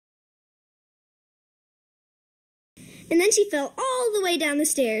And then she fell all the way down the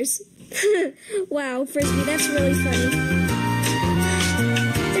stairs. Wow, Frisbee, that's really funny.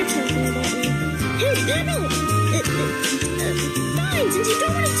 They're talking about me. Hey, Pebble! Fine, since you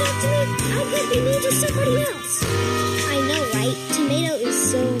don't want to talk to me, I'll get me to somebody else. I know, right? Tomato is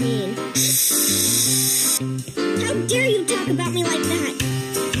so mean. How dare you talk about me like that?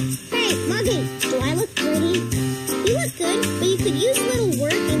 Hey, Muggy, do I look pretty? You look good, but you could use a little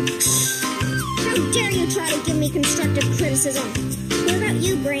work and... How dare you try to give me constructive criticism? What about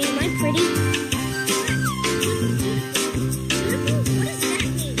you, Brain? Am I pretty? What does that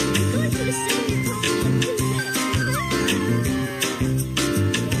mean? I'm going to assume you're calling me a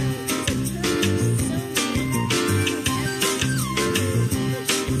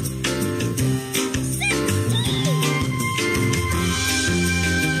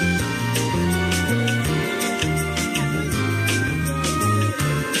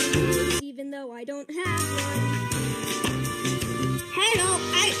even though I don't have one. Hello,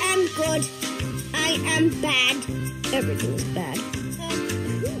 I am good. I am bad. Everything's bad.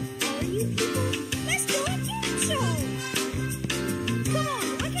 Who are you people? Let's do a game show. Come on,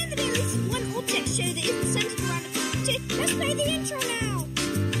 why can't there be at least one object show that isn't centered around a object? Let's play the intro now.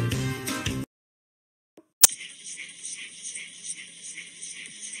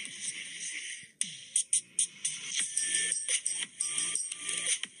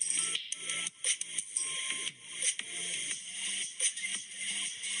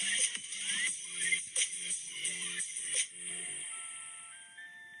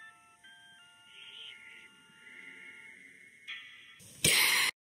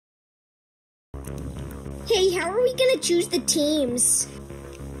 Hey, how are we gonna choose the teams?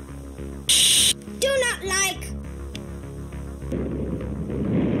 Do not like.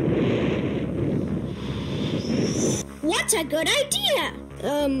 What's a good idea?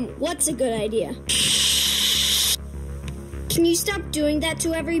 What's a good idea? Can you stop doing that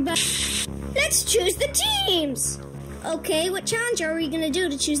to everybody? Let's choose the teams! Okay, what challenge are we gonna do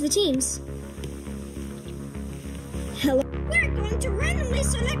to choose the teams? Hello? We're going to randomly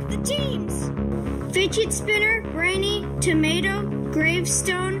select the teams! Fidget spinner, Brainy, tomato,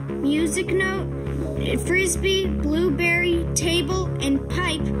 gravestone, music note, frisbee, blueberry, table, and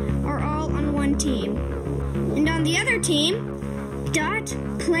pipe are all on one team. And on the other team, Dot,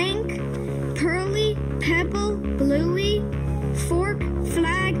 Plank, Pearly, Pebble, Bluey, Fork,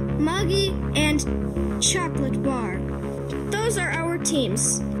 Flag, Muggy, and Chocolate Bar. Those are our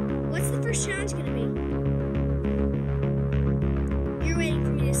teams. What's the first challenge gonna be? You're waiting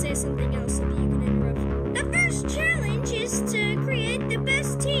for me to say something else so that you can interrupt. The first challenge is to create the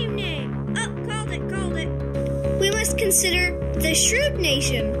best team name. Oh, called it. We must consider the Shrewd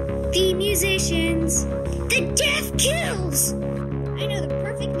Nation, the Musicians, the Death Kills. I know the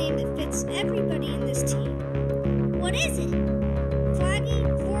perfect name that fits everybody in this team. What is it? Flaggy,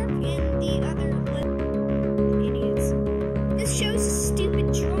 Fork, and the other idiots. This show's a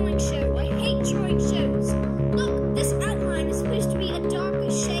stupid drawing show. I hate drawing shows. Look, this outline is supposed to be a darker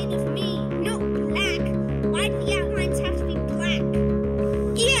shade of me. No, black. Why do the outlines have to be black?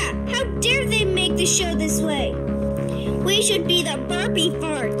 Yeah, how dare they make the show this way? We should be the burpy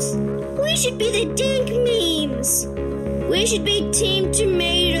farts. We should be the dink memes. We should be Team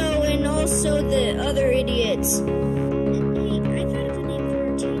Tomato and also the other idiots. Hey, I thought of a name for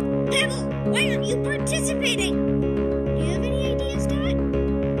our team. Pebble, why aren't you participating? Do you have any ideas, Dot?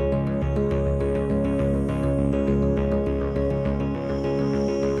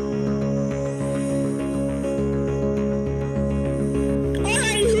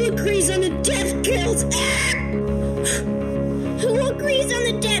 Alright, who agrees on the death kills? Who agrees on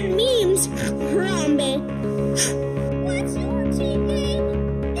the dead memes? Harambe. What's your team name?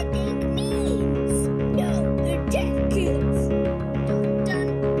 The Dink Memes. No, the Death Kills. Dun,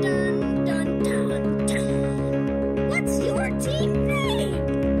 dun, dun, dun, dun. What's your team name?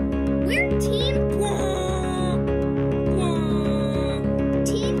 We're Team Blah, Blah.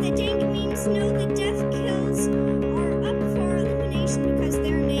 Team the Dink Memes know the Death Kills are up for elimination because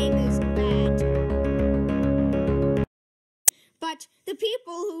their name is bad. But the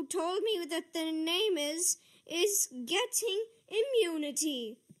people who told me that the name is getting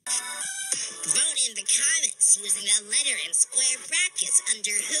immunity. Vote in the comments using the letter and square brackets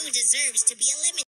under who deserves to be eliminated.